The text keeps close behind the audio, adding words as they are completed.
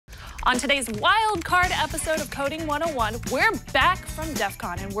On today's wild card episode of Coding 101, we're back from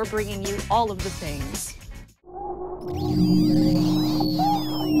DEFCON and we're bringing you all of the things.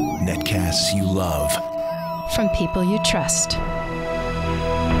 Netcasts you love. From people you trust.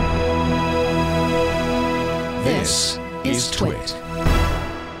 This is Twit.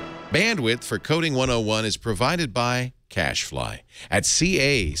 Bandwidth for Coding 101 is provided by CacheFly at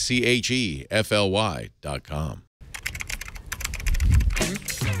CacheFly.com.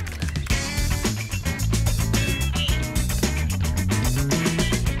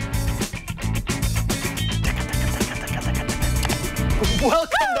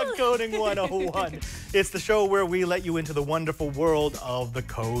 Welcome to Coding 101. It's the show where we let you into the wonderful world of the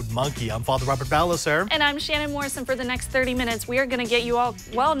Code Monkey. I'm Father Robert Ballecer. And I'm Shannon Morse, and for the next 30 minutes, we are going to get you all,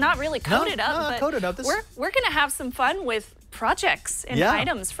 well, not really coded up, but we're going to have some fun with projects and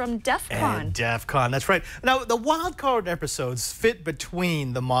items from DEFCON. And DEFCON, that's right. Now, the wildcard episodes fit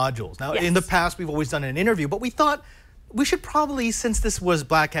between the modules. Now, in the past, we've always done an interview, but we thought we should probably, since this was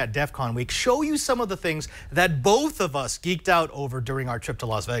Black Hat DEFCON week, show you some of the things that both of us geeked out over during our trip to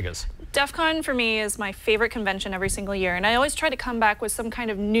Las Vegas. DEFCON for me is my favorite convention every single year, and I always try to come back with some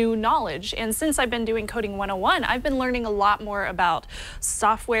kind of new knowledge. And since I've been doing Coding 101, I've been learning a lot more about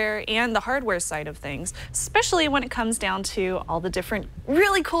software and the hardware side of things, especially when it comes down to all the different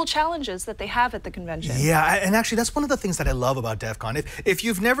really cool challenges that they have at the convention. Yeah, and actually that's one of the things that I love about DEFCON. If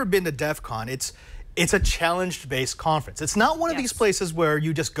you've never been to DEFCON, it's a challenge-based conference. It's not one of these places where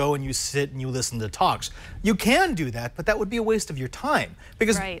you just go and you sit and you listen to talks. You can do that, but that would be a waste of your time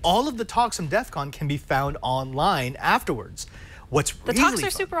because all of the talks in DEFCON can be found online afterwards. The talks are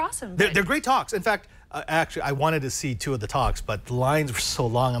super awesome. They're great talks. In fact, actually, I wanted to see 2 of the talks, but the lines were so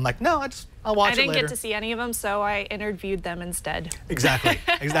long. I'm like, no, I'll watch it later. I didn't get to see any of them, so I interviewed them instead. Exactly.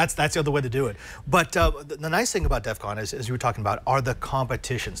 That's the other way to do it. But the nice thing about DEFCON, as you were talking about, are the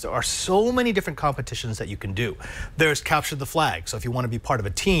competitions. There are so many different competitions that you can do. There's Capture the Flag. So if you want to be part of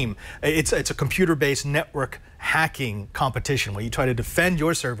a team, it's a computer-based network hacking competition where you try to defend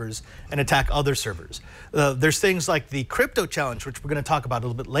your servers and attack other servers. There's things like the Crypto Challenge, which we're going to talk about a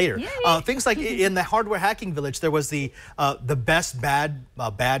little bit later. Things like in the Hardware Hacking Village, there was the best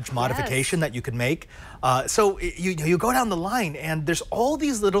badge modification that you could make. So you go down the line and there's all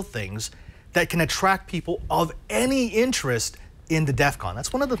these little things that can attract people of any interest into DEFCON.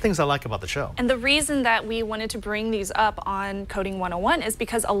 That's one of the things I like about the show. And the reason that we wanted to bring these up on Coding 101 is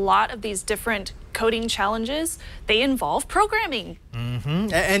because a lot of these different coding challenges, they involve programming.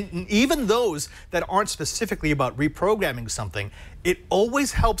 And even those that aren't specifically about reprogramming something, it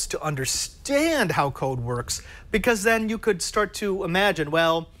always helps to understand how code works, because then you could start to imagine,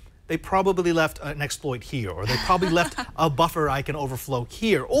 well, they probably left an exploit here, or they probably left a buffer I can overflow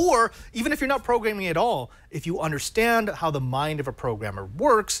here. Or even if you're not programming at all, if you understand how the mind of a programmer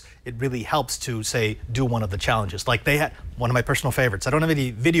works, it really helps to, say, do one of the challenges. Like they had one of my personal favorites. I don't have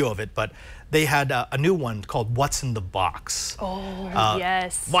any video of it, but they had a new one called What's in the Box. Oh,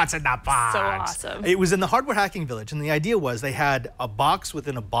 yes. What's in the box? So awesome. It was in the Hardware Hacking Village, and the idea was they had a box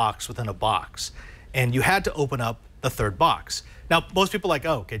within a box within a box, and you had to open up the third box. Now, most people are like,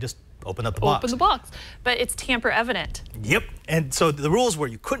 oh, okay, just open up the box. Open the box. But it's tamper evident. Yep. And so the rules were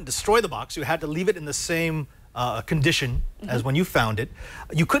you couldn't destroy the box. You had to leave it in the same condition as when you found it.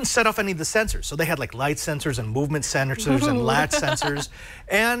 You couldn't set off any of the sensors. So they had like light sensors and movement sensors and latch sensors.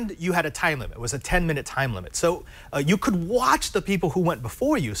 And you had a time limit. It was a 10-minute time limit. So you could watch the people who went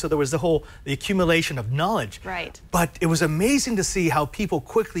before you. So there was the accumulation of knowledge. Right. But it was amazing to see how people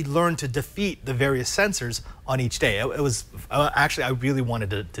quickly learned to defeat the various sensors on each day. It was actually, I really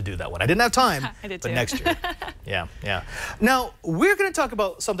wanted to do that one. I didn't have time, I did but too. next year. Yeah. Now, we're going to talk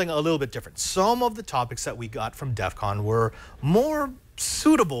about something a little bit different. Some of the topics that we got from DEFCON were more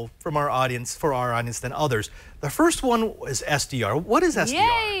suitable for our audience than others. The first one is SDR. What is SDR?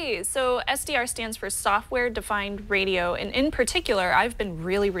 Yay! So SDR stands for Software Defined Radio, and in particular, I've been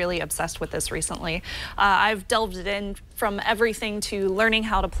really obsessed with this recently. I've delved in from everything to learning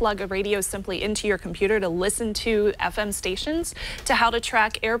how to plug a radio simply into your computer to listen to FM stations, to how to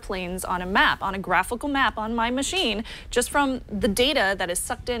track airplanes on a map, on a graphical map on my machine, just from the data that is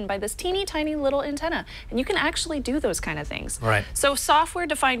sucked in by this teeny tiny little antenna. And you can actually do those kind of things. Right. So Software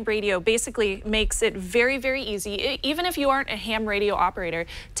Defined Radio basically makes it very easy, even if you aren't a ham radio operator,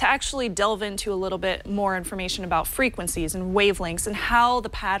 to actually delve into a little bit more information about frequencies and wavelengths and how the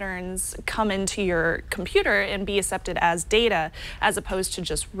patterns come into your computer and be accepted as data, as opposed to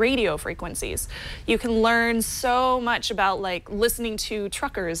just radio frequencies. You can learn so much about like listening to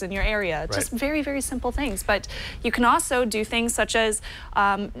truckers in your area, just very simple things. But you can also do things such as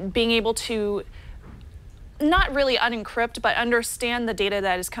being able to not really unencrypt, but understand the data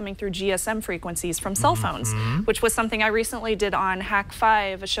that is coming through GSM frequencies from cell phones, which was something I recently did on Hack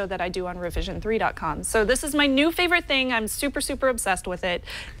 5, a show that I do on revision3.com. So this is my new favorite thing. I'm super, super obsessed with it.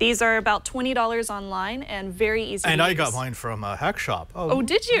 These are about $20 online and very easy to use. And I got mine from Hack Shop. Oh,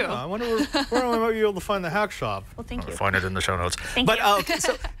 did you? Yeah, I wonder where I might be able to find the Hack Shop. Well, thank you. I'll find it in the show notes. Thank you. Okay,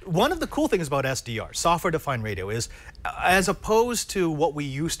 so one of the cool things about SDR, software-defined radio, is as opposed to what we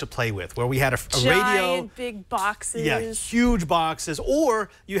used to play with, where we had a radio. Giant, big boxes. Yeah, huge boxes, or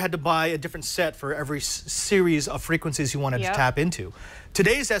you had to buy a different set for every series of frequencies you wanted to tap into.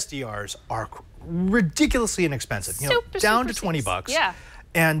 Today's SDRs are ridiculously inexpensive, down to 20 bucks. Yeah.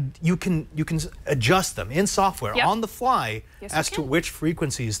 And you can adjust them in software on the fly as to which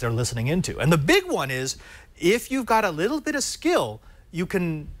frequencies they're listening into. And the big one is, if you've got a little bit of skill, you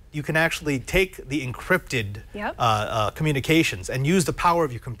can actually take the encrypted communications and use the power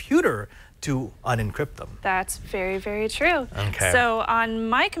of your computer to unencrypt them. That's very, very true. Okay. So on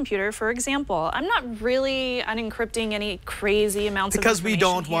my computer, for example, I'm not really unencrypting any crazy amounts of information because we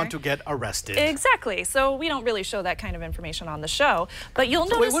don't here. want to get arrested. Exactly. So we don't really show that kind of information on the show. But you'll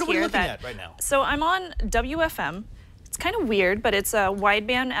notice what are we here looking that at right now? So I'm on WFM. It's kind of weird, but it's a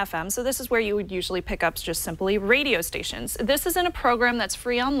wideband FM, so this is where you would usually pick up just simply radio stations. This is in a program that's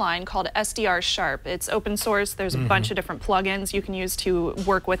free online called SDR Sharp. It's open source. There's a bunch of different plugins you can use to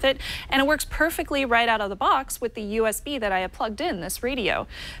work with it, and it works perfectly right out of the box with the USB that I have plugged in this radio.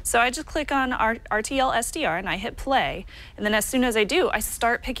 So I just click on RTL SDR and I hit play, and then as soon as I do, I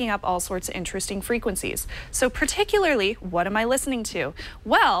start picking up all sorts of interesting frequencies. So particularly, what am I listening to?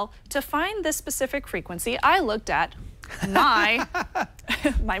 Well, to find this specific frequency, I looked at my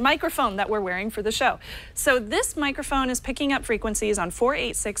microphone that we're wearing for the show. So this microphone is picking up frequencies on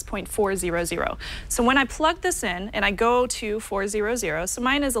 486.400. So when I plug this in and I go to 400, so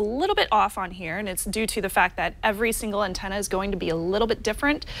mine is a little bit off on here, and it's due to the fact that every single antenna is going to be a little bit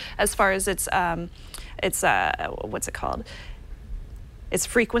different as far as its what's it called? It's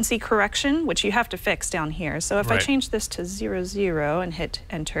frequency correction, which you have to fix down here. So if I change this to 00 and hit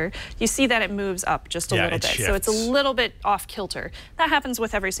enter, you see that it moves up just a little bit. Shifts. So it's a little bit off kilter. That happens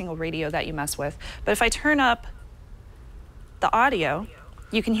with every single radio that you mess with. But if I turn up the audio,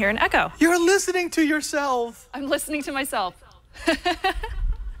 you can hear an echo. You're listening to yourself. I'm listening to myself.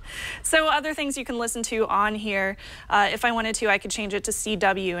 So other things you can listen to on here, if I wanted to, I could change it to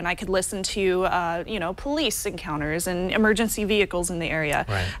CW, and I could listen to, you know, police encounters and emergency vehicles in the area.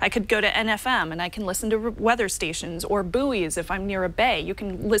 Right. I could go to NFM, and I can listen to weather stations or buoys if I'm near a bay. You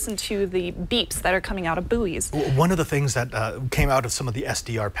can listen to the beeps that are coming out of buoys. One of the things that came out of some of the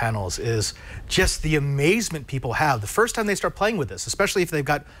SDR panels is just the amazement people have the first time they start playing with this, especially if they've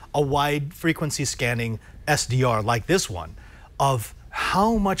got a wide frequency scanning SDR like this one, of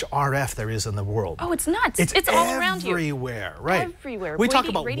how much RF there is in the world. Oh, it's nuts. It's all around you. Everywhere, right? Everywhere. We talk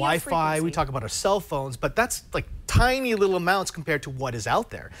about radio Wi-Fi, frequency. we talk about our cell phones, but that's like tiny little amounts compared to what is out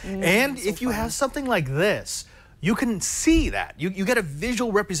there. And if you have something like this, you can see that. You get a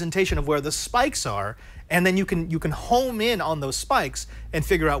visual representation of where the spikes are, and then you can home in on those spikes and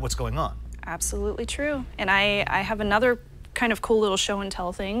figure out what's going on. Absolutely true. And I have another kind of cool little show and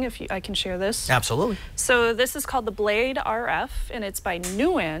tell thing, if I can share this. Absolutely. So this is called the Blade RF, and it's by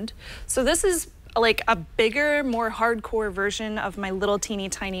Newend. So this is like a bigger, more hardcore version of my little teeny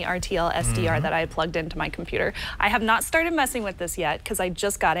tiny RTL SDR that I plugged into my computer. I have not started messing with this yet because I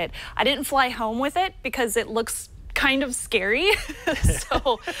just got it. I didn't fly home with it because it looks kind of scary.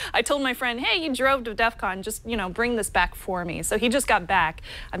 So I told my friend, hey, you drove to DEFCON, just, you know, bring this back for me. So he just got back.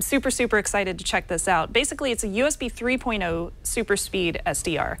 I'm super, super excited to check this out. Basically, it's a USB 3.0 super speed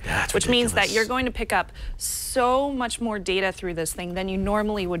SDR, which means that you're going to pick up so much more data through this thing than you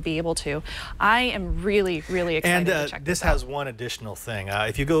normally would be able to. I am really, really excited to check this out. And this has one additional thing.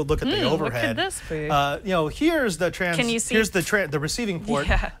 If you go look at the overhead, what could this be? you know, here's the here's the receiving port,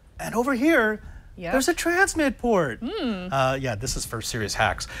 and over here, there's a transmit port. Yeah, this is for serious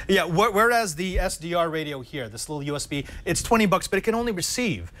hacks. Yeah, whereas the SDR radio here, this little USB, it's 20 bucks, but it can only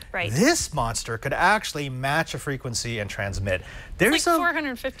receive. Right. This monster could actually match a frequency and transmit. There's it's like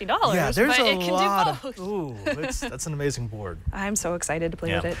 $450, yeah, there's but a it can lot do both. Ooh, that's an amazing board. I'm so excited to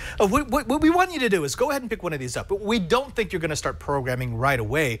play with it. What we want you to do is go ahead and pick one of these up. But we don't think you're going to start programming right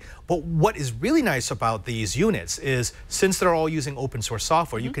away. But what is really nice about these units is, since they're all using open source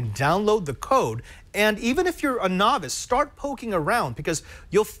software, you can download the code. And even if you're a novice, start poking around, because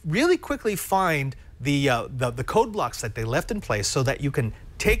you'll really quickly find the code blocks that they left in place so that you can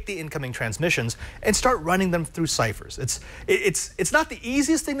take the incoming transmissions and start running them through ciphers. It's not the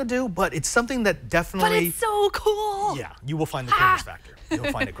easiest thing to do, but it's something that definitely... But it's so cool! Yeah, you will find the clearness factor.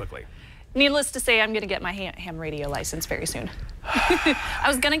 You'll find it quickly. Needless to say, I'm going to get my ham radio license very soon. I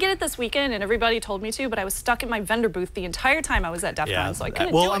was going to get it this weekend, and everybody told me to, but I was stuck at my vendor booth the entire time I was at DEFCON, so I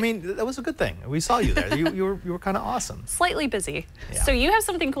couldn't do it. Well, I mean, that was a good thing. We saw you there. You were kind of awesome. Slightly busy. Yeah. So you have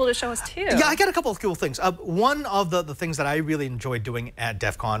something cool to show us, too. Yeah, I got a couple of cool things. One of the things that I really enjoyed doing at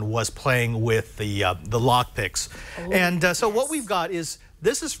DEFCON was playing with the lock picks. Oh, and so what we've got is,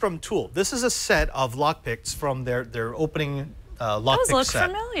 this is from Tool. This is a set of lock picks from their opening lock pick set. Those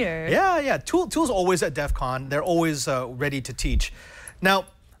look familiar. Yeah. Tool's always at DEFCON. They're always ready to teach. Now,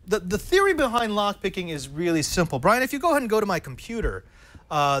 the theory behind lockpicking is really simple. Brian, if you go ahead and go to my computer,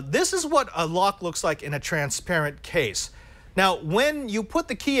 this is what a lock looks like in a transparent case. Now, when you put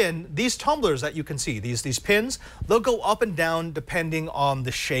the key in, these tumblers that you can see, these pins, they'll go up and down depending on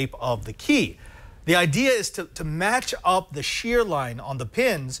the shape of the key. The idea is to match up the shear line on the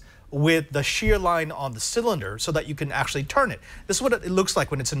pins with the shear line on the cylinder so that you can actually turn it. This is what it looks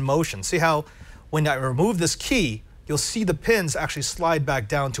like when it's in motion. See how when I remove this key, you'll see the pins actually slide back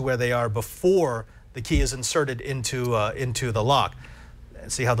down to where they are before the key is inserted into the lock.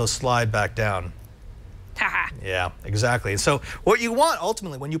 See how those slide back down? Yeah, exactly. So what you want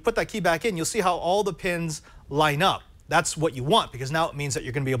ultimately, when you put that key back in, you'll see how all the pins line up. That's what you want, because now it means that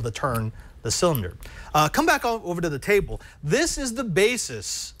you're going to be able to turn the cylinder. Come back over to the table. This is the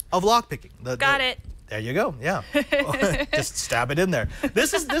basis of lockpicking. Got it. There you go. Yeah. Just stab it in there.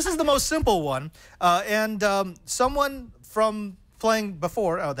 This is the most simple one. Someone from playing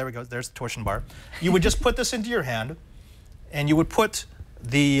before, oh, there we go. There's the torsion bar. You would just put this into your hand, and you would put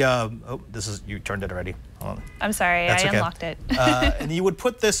the, oh, you turned it already. Hold on. I'm sorry, I unlocked it. And you would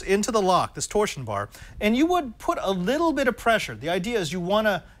put this into the lock, this torsion bar, and you would put a little bit of pressure. The idea is you want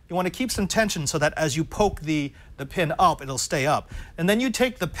to keep some tension so that as you poke the pin up, it'll stay up. And then you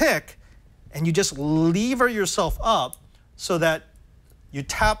take the pick and you just lever yourself up so that you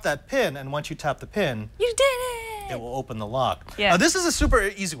tap that pin, and once you tap the pin, you did it! It will open the lock. Yeah. This is a super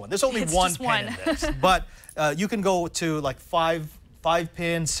easy one. There's only one pin in this, but you can go to like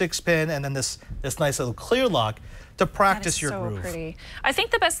 5-pin, 6-pin, and then this nice little clear lock to practice your groove. Pretty. I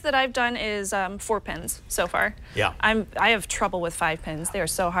think the best that I've done is 4 pins so far. Yeah. I have trouble with 5 pins. They are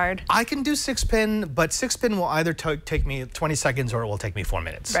so hard. I can do 6-pin, but 6-pin will either take me 20 seconds or it will take me 4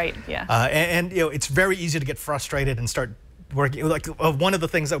 minutes. Right. Yeah. And you know, it's very easy to get frustrated and start working. Like one of the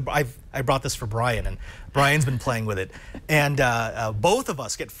things that I brought this for Brian, and Brian's been playing with it, and both of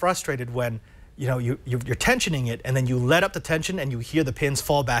us get frustrated when, you know, you're tensioning it, and then you let up the tension, and you hear the pins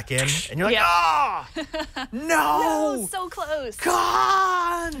fall back in, and you're like, ah, no, so close. Come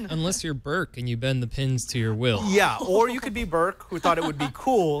on! Unless you're Burke and you bend the pins to your will. Yeah, or you could be Burke, who thought it would be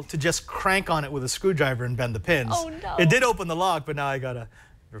cool to just crank on it with a screwdriver and bend the pins. Oh no! It did open the lock, but now I gotta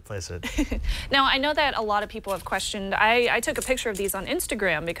replace it. Now, I know that a lot of people have questioned. I took a picture of these on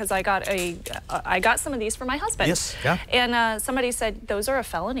Instagram because I got some of these for my husband. Yes, yeah. And somebody said those are a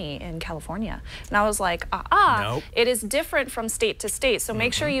felony in California, and I was like, nope. It is different from state to state. So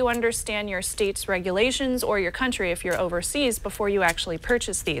make sure you understand your state's regulations or your country if you're overseas before you actually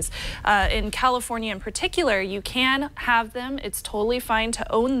purchase these. In California, in particular, you can have them. It's totally fine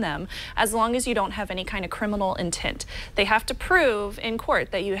to own them as long as you don't have any kind of criminal intent. They have to prove in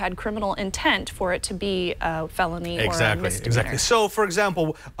court that you had criminal intent for it to be a felony or a misdemeanor. Exactly. So, for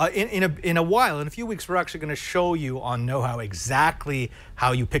example, in a few weeks, we're actually going to show you on Know-How exactly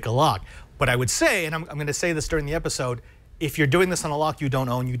how you pick a lock. But I would say, and I'm going to say this during the episode, if you're doing this on a lock you don't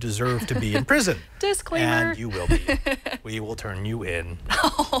own, you deserve to be in prison. Disclaimer. And you will be. We will turn you in.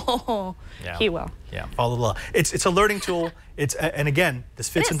 Oh, yeah. He will. Yeah, follow the law. It's a learning tool. And again, this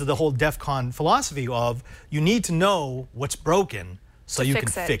fits into the whole DEFCON philosophy of you need to know what's broken so you can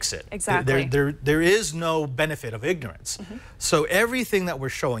fix it. Exactly. There is no benefit of ignorance. So everything that we're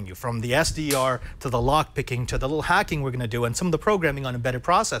showing you, from the SDR to the lock picking to the little hacking we're going to do and some of the programming on embedded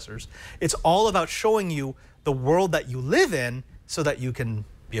processors, it's all about showing you the world that you live in so that you can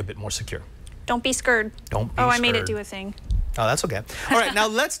be a bit more secure. Don't be scared. Don't be scared. I made it do a thing. Oh, that's okay. All right, now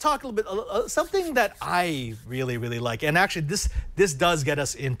let's talk a little bit, something that I really, really like. And actually, this does get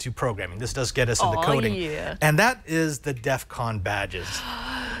us into programming. This does get us into coding. Yeah. And that is the DEFCON badges.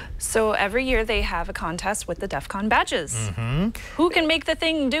 So every year they have a contest with the DEFCON badges. Who can make the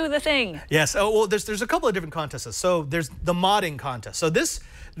thing do the thing? Yes. Oh, well, there's a couple of different contests. So there's the modding contest. So this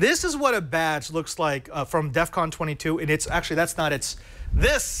is what a badge looks like from DEFCON 22. And it's actually,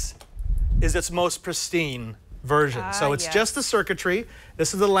 this is its most pristine version. So it's just the circuitry.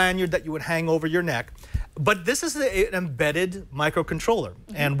 This is the lanyard that you would hang over your neck. But this is an embedded microcontroller.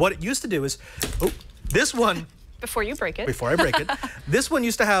 And what it used to do is, this one Before you break it. Before I break it. This one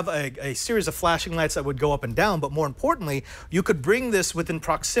used to have a series of flashing lights that would go up and down, but more importantly, you could bring this within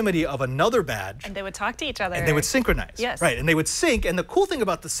proximity of another badge. And they would talk to each other. And they would synchronize. Yes. Right, and they would sync. And the cool thing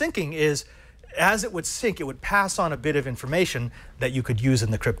about the syncing is, as it would sync, it would pass on a bit of information that you could use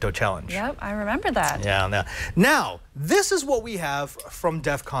in the crypto challenge. Yep, I remember that. Yeah. Now, this is what we have from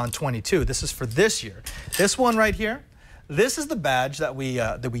DEFCON 22. This is for this year. This one right here. This is the badge that we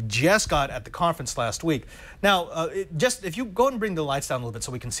just got at the conference last week. Now, if you go and bring the lights down a little bit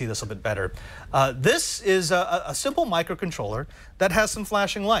so we can see this a bit better. This is a simple microcontroller that has some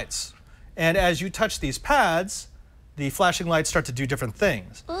flashing lights. And as you touch these pads, the flashing lights start to do different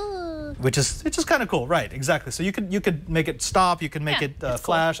things. Ooh. Which is kind of cool, right? Exactly. So you could make it stop, you could make it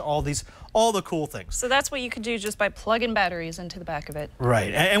flash, cool. all the cool things. So that's what you could do just by plugging batteries into the back of it.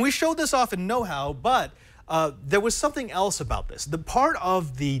 Right. And we showed this off in know-how, but there was something else about this. The part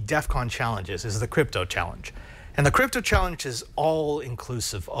of the DEFCON challenges is the crypto challenge. And the crypto challenge is all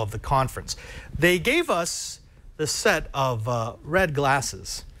inclusive of the conference. They gave us the set of red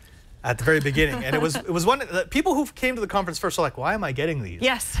glasses at the very beginning. And it was one people who came to the conference first were like, why am I getting these?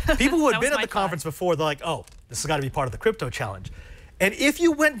 Yes. People who had been at the conference before, they're like, oh, this has got to be part of the crypto challenge. And if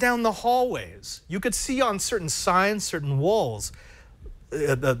you went down the hallways, you could see on certain signs, certain walls,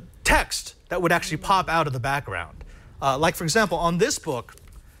 the text that would actually pop out of the background. Like, for example, on this book,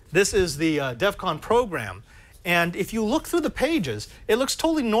 this is the DEFCON program. And if you look through the pages, it looks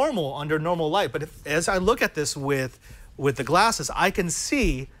totally normal under normal light. But as I look at this with the glasses, I can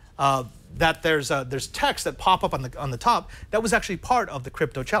see that there's text that pop up on the top that was actually part of the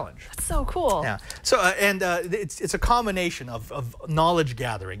crypto challenge. That's so cool. Yeah. So it's a combination of knowledge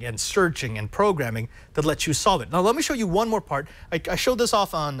gathering and searching and programming that lets you solve it. Now let me show you one more part. I showed this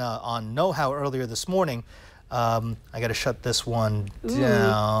off on Know-How earlier this morning. I got to shut this one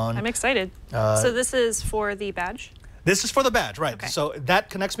down. I'm excited. So this is for the badge? This is for the badge, right. Okay. So that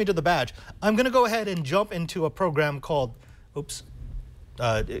connects me to the badge. I'm going to go ahead and jump into a program called,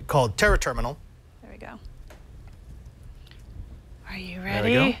 called Terra Terminal. There we go. Are you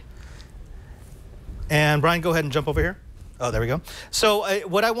ready? There we go. And Brian, go ahead and jump over here. Oh, there we go. So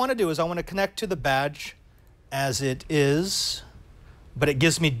what I want to do is I want to connect to the badge as it is, but it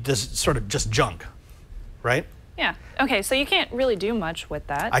gives me this sort of just junk, right? Yeah. Okay, so you can't really do much with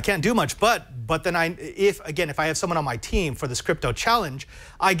that. I can't do much, but then if I have someone on my team for this crypto challenge,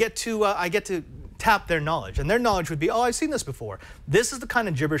 I get to tap their knowledge, and their knowledge would be, oh, I've seen this before. This is the kind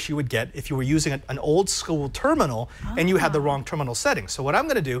of gibberish you would get if you were using an old school terminal and you had the wrong terminal settings. So what I'm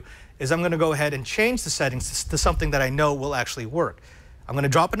going to do is I'm going to go ahead and change the settings to something that I know will actually work. I'm going to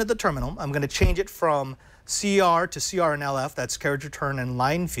drop into the terminal. I'm going to change it from CR to CR and LF, that's carriage return and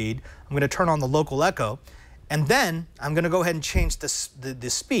line feed. I'm going to turn on the local echo, and then I'm going to go ahead and change the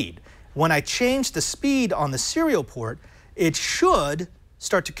speed. When I change the speed on the serial port, it should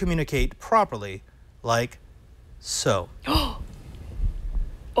start to communicate properly, like so.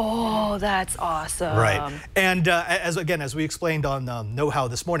 Oh, that's awesome. Right. And as we explained on Know-How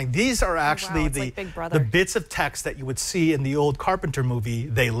this morning, these are actually the bits of text that you would see in the old Carpenter movie,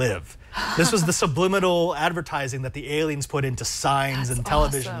 They Live. This was the subliminal advertising that the aliens put into signs and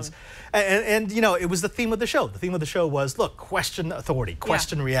televisions. Awesome. And you know, it was the theme of the show. The theme of the show was, look, question authority,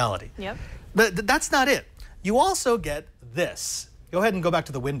 question reality. Yep. But that's not it. You also get this. Go ahead and go back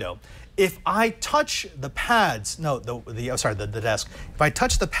to the window. If I touch the pads, the desk. If I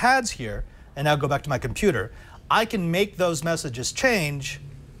touch the pads here, and now go back to my computer, I can make those messages change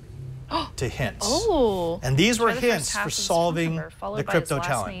to hints. Oh. And these were hints for solving the crypto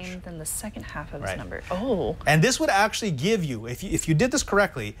challenge. Name, then the second half of his number. Oh. And this would actually give you, if you did this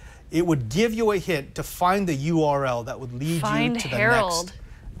correctly, it would give you a hint to find the URL that would lead you to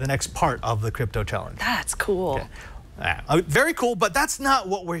the next part of the crypto challenge. That's cool. Okay. Very cool, but that's not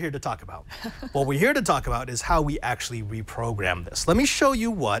what we're here to talk about. What we're here to talk about is how we actually reprogram this. Let me show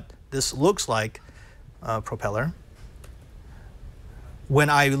you what this looks like, propeller, when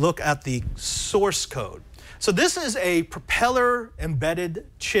I look at the source code. So this is a propeller embedded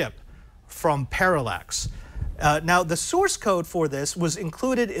chip from Parallax. Now, the source code for this was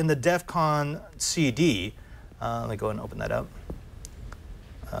included in the DEFCON CD. Let me go and open that up.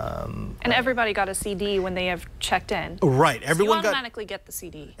 And everybody got a CD when they have checked in. Right. Everyone automatically get the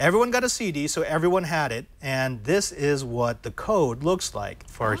CD. Everyone got a CD, so everyone had it. And this is what the code looks like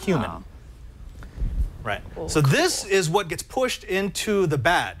for a human. Right. Oh, so cool. This is what gets pushed into the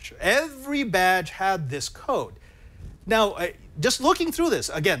badge. Every badge had this code. Now, just looking through this,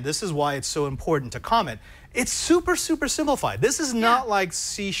 again, this is why it's so important to comment. It's super, super simplified. This is not like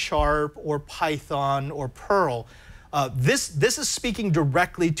C# or Python or Perl. This is speaking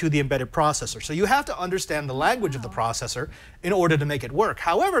directly to the embedded processor. So you have to understand the language of the processor in order to make it work.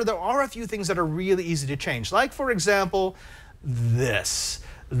 However, there are a few things that are really easy to change. Like, for example, this.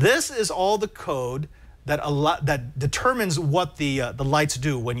 This is all the code that determines what the lights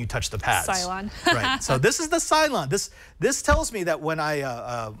do when you touch the pads. Cylon. Right. So this is the Cylon. This tells me that when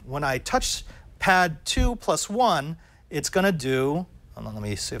I touch pad 2 plus 1, it's going to do. Hold on, let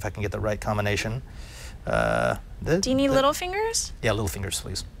me see if I can get the right combination. Do you need little fingers? Yeah, little fingers,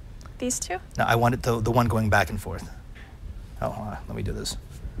 please. These two? No, I want it the one going back and forth. Oh, hold on, let me do this.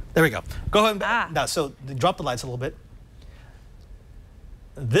 There we go. Go ahead. Now, so drop the lights a little bit.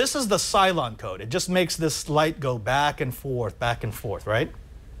 This is the Cylon code. It just makes this light go back and forth, right?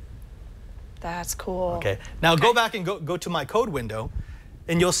 That's cool. Okay. Now go back and go to my code window,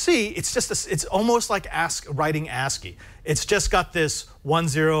 and you'll see it's just it's almost like writing ASCII. It's just got this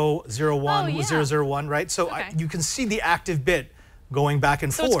 1001, 001, right? So you can see the active bit going back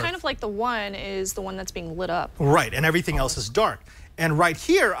and forth. So it's kind of like the 1 is the one that's being lit up. Right, and everything else is dark. And right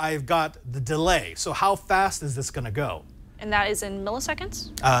here, I've got the delay. So how fast is this going to go? And that is in milliseconds?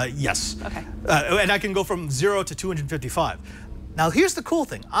 Yes. Okay. And I can go from 0 to 255. Now, here's the cool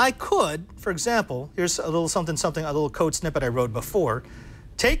thing. I could, for example, here's a little something, a little code snippet I wrote before.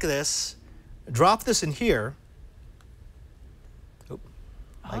 Take this, drop this in here.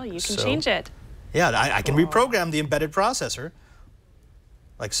 Oh, you can change it. Yeah, I can reprogram the embedded processor,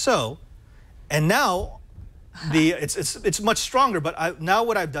 like so. And now, it's much stronger, but now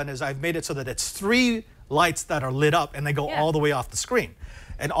what I've done is I've made it so that it's 3 lights that are lit up and they go all the way off the screen.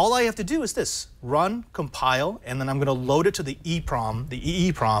 And all I have to do is this: run, compile, and then I'm going to load it to the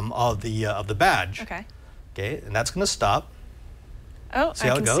EEPROM, of the badge. Okay. Okay, and that's going to stop. Oh, see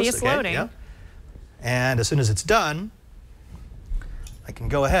how it goes? See it's loading. Yeah. And as soon as it's done, I can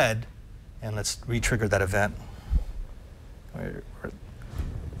go ahead and let's re-trigger that event.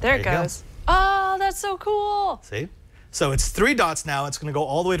 There it goes. Oh, that's so cool. See? So it's 3 dots now. It's going to go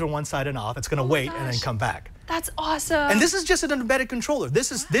all the way to one side and off. It's going to wait and then come back. That's awesome. And this is just an embedded controller.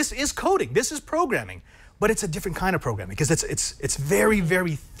 This is coding. This is programming. But it's a different kind of programming because it's very,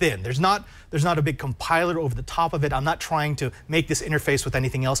 very thin. There's not a big compiler over the top of it. I'm not trying to make this interface with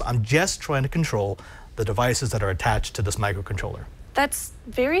anything else. I'm just trying to control the devices that are attached to this microcontroller. That's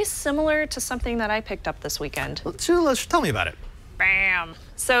very similar to something that I picked up this weekend. Tell me about it. Bam.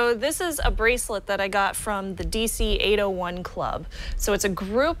 So this is a bracelet that I got from the DC 801 Club. So it's a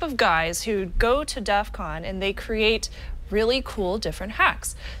group of guys who go to DEFCON and they create really cool different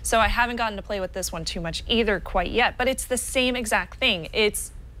hacks. So I haven't gotten to play with this one too much either quite yet, but it's the same exact thing.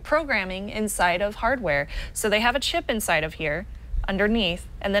 It's programming inside of hardware. So they have a chip inside of here underneath,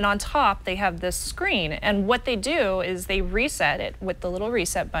 and then on top they have this screen, and what they do is they reset it with the little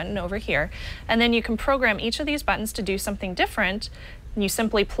reset button over here, and then you can program each of these buttons to do something different, and you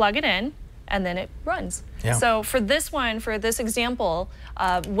simply plug it in and then it runs. Yeah. So for this one, for this example,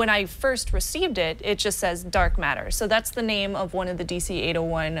 when I first received it, it just says dark matter. So that's the name of one of the DC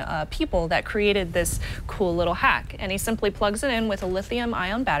 801 people that created this cool little hack. And he simply plugs it in with a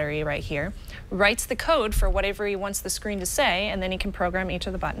lithium-ion battery right here, writes the code for whatever he wants the screen to say, and then he can program each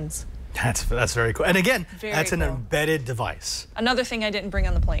of the buttons. That's very cool. And again, that's an embedded device. Another thing I didn't bring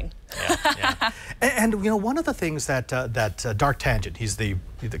on the plane. Yeah. And you know, one of the things that Dark Tangent, he's the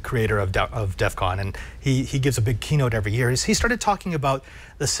creator of DEFCON, and he gives a big keynote every year. He started talking about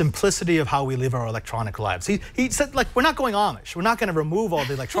the simplicity of how we live our electronic lives. He said, like, we're not going Amish. We're not going to remove all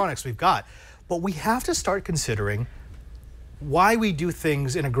the electronics we've got, but we have to start considering why we do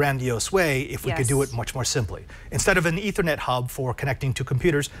things in a grandiose way if we could do it much more simply. Instead of an Ethernet hub for connecting to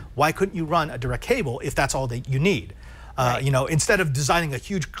computers, why couldn't you run a direct cable if that's all that you need? You know, instead of designing a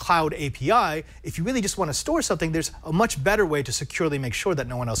huge cloud API, if you really just want to store something, there's a much better way to securely make sure that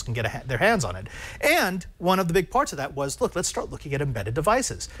no one else can get their hands on it. And one of the big parts of that was, look, let's start looking at embedded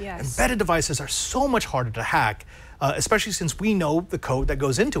devices. Yes. Embedded devices are so much harder to hack, especially since we know the code that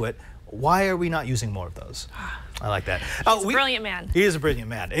goes into it. Why are we not using more of those? I like that. He's a brilliant man. He is a brilliant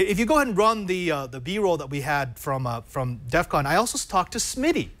man. If you go ahead and run the B-roll that we had from DEFCON, I also talked to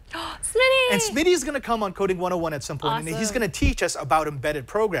Smitty. Smitty! And Smitty is going to come on Coding 101 at some point, and he's going to teach us about embedded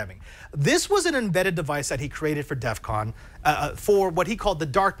programming. This was an embedded device that he created for DEFCON for what he called the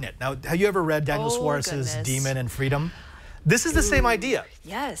Darknet. Now, have you ever read Daniel Suarez's Demon and Freedom? This is the same idea.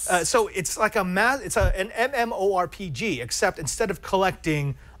 Yes. So it's like an MMORPG, except instead of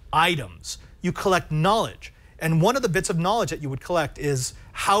collecting items, you collect knowledge. And one of the bits of knowledge that you would collect is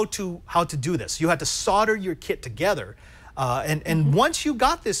how to do this. You had to solder your kit together And once you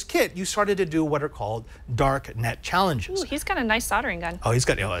got this kit, you started to do what are called dark net challenges. Ooh, he's got a nice soldering gun. Oh, he's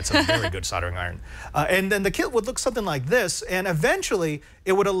got, it's a very good soldering iron. And then the kit would look something like this, and eventually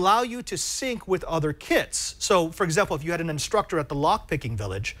it would allow you to sync with other kits. So, for example, if you had an instructor at the lockpicking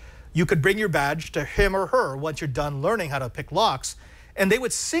village, you could bring your badge to him or her once you're done learning how to pick locks, and they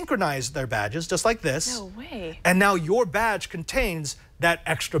would synchronize their badges just like this. No way. And now your badge contains that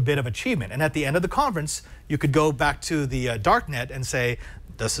extra bit of achievement. And at the end of the conference, you could go back to the darknet and say,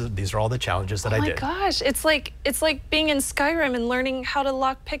 these are all the challenges that I did. Oh my gosh, it's like being in Skyrim and learning how to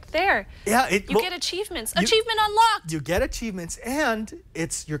lockpick there. Yeah, you get achievements. Achievement unlocked. You get achievements, and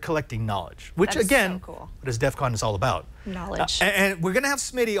you're collecting knowledge, which That is again, so cool. what is DEFCON is all about. Knowledge. And we're gonna have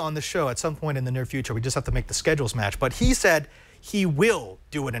Smitty on the show at some point in the near future. We just have to make the schedules match. But he said he will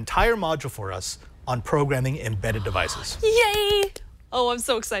do an entire module for us on programming embedded devices. Yay! Oh, I'm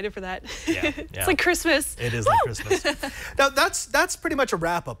so excited for that. Yeah, It's like Christmas. It is like Christmas. Now, that's pretty much a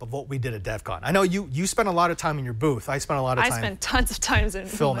wrap-up of what we did at DEFCON. I know you spent a lot of time in your booth. I spent a lot of time. I spent tons of times in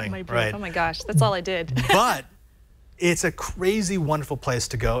filming, my booth. right. Oh my gosh, that's all I did. But it's a crazy, wonderful place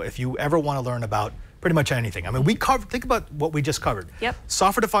to go if you ever want to learn about pretty much anything. I mean, think about what we just covered. Yep.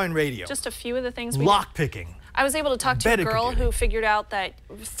 Software-defined radio. Just a few of the things we lockpicking. I was able to talk to a Embedded girl computing. who figured out that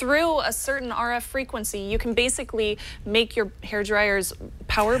through a certain RF frequency, you can basically make your hairdryer's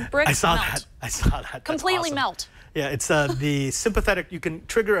power bricks I saw melt. that. I saw that. That's Completely awesome. melt. Yeah, it's the sympathetic, you can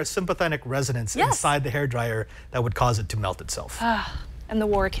trigger a sympathetic resonance Yes. inside the hairdryer that would cause it to melt itself. And the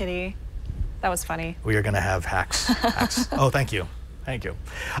war kitty. That was funny. We are going to have hacks. Oh, thank you. Thank you.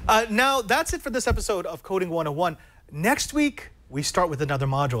 Now, that's it for this episode of Coding 101. Next week, we start with another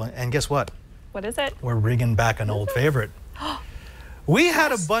module. And guess what? What is it? We're bringing back an old favorite. We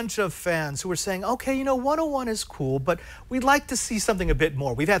had a bunch of fans who were saying, okay, 101 is cool, but we'd like to see something a bit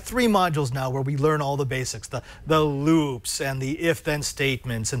more. We've had 3 modules now where we learn all the basics, the loops and the if-then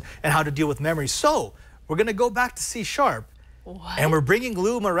statements and how to deal with memory. So we're going to go back to C#. What? And we're bringing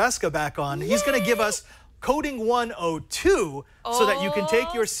Lou Maresca back on. Yay! He's going to give us Coding 102 so that you can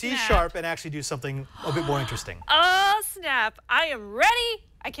take your C# snap. and actually do something a bit more interesting. Oh, snap. I am ready.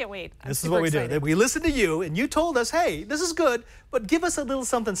 I can't wait. This is what we do. We listened to you, and you told us, hey, this is good, but give us a little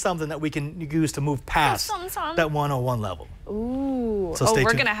something that we can use to move past that 101 level. Ooh. So stay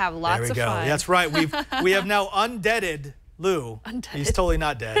we're tuned. going to have lots there of we go. fun. That's right. We have now undeaded Lou. Undeaded. He's totally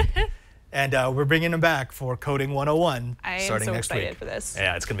not dead. And we're bringing him back for Coding 101 I am starting so next excited week. for this.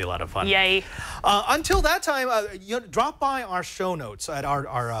 Yeah, it's going to be a lot of fun. Yay. Until that time, drop by our show notes at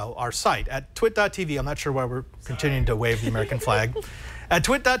our site at twit.tv. I'm not sure why we're continuing to wave the American flag. At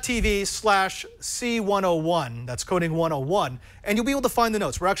twit.tv/C101, that's Coding 101, and you'll be able to find the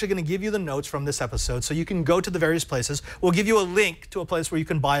notes. We're actually going to give you the notes from this episode, so you can go to the various places. We'll give you a link to a place where you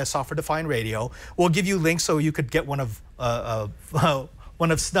can buy a software-defined radio. We'll give you links so you could get one of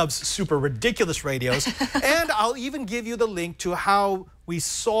Snub's super ridiculous radios, and I'll even give you the link to how we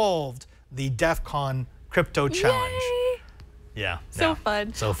solved the DEFCON crypto challenge. Yay. Yeah. So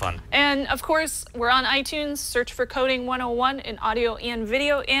fun. So fun. And of course, we're on iTunes. Search for Coding 101 in audio and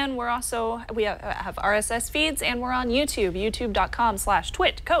video. And we have RSS feeds, and we're on YouTube,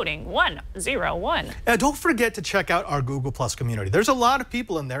 youtube.com/twitcoding101. And don't forget to check out our Google Plus community. There's a lot of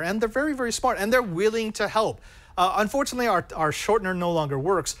people in there, and they're very, very smart, and they're willing to help. Unfortunately, our shortener no longer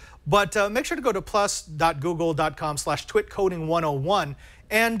works, but make sure to go to plus.google.com/twitcoding101,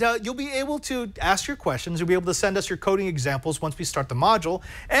 and you'll be able to ask your questions. You'll be able to send us your coding examples once we start the module,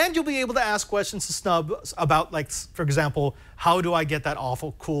 and you'll be able to ask questions to Snub about, like, for example, how do I get that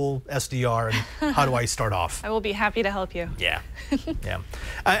awful cool SDR, and how do I start off? I will be happy to help you. Yeah, yeah.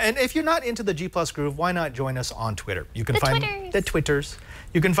 And if you're not into the G Plus groove, why not join us on Twitter? You can find the Twitters.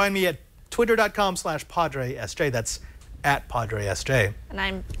 You can find me at twitter.com/PadreSJ. That's at PadreSJ. And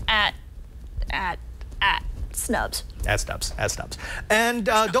I'm at Snubs. At Snubs. And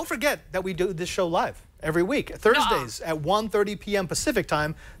don't forget that we do this show live every week, Thursdays at 1:30 p.m. Pacific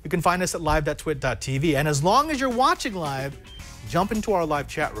time. You can find us at live.twit.tv. And as long as you're watching live, jump into our live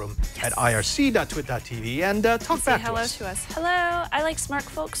chat room at irc.twit.tv and talk back to us. Hello, I like smart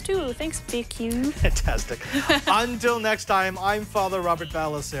folks too. Thanks, BQ. Fantastic. Until next time, I'm Father Robert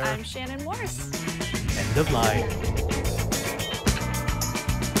Ballecer. I'm Shannon Morse. End of line.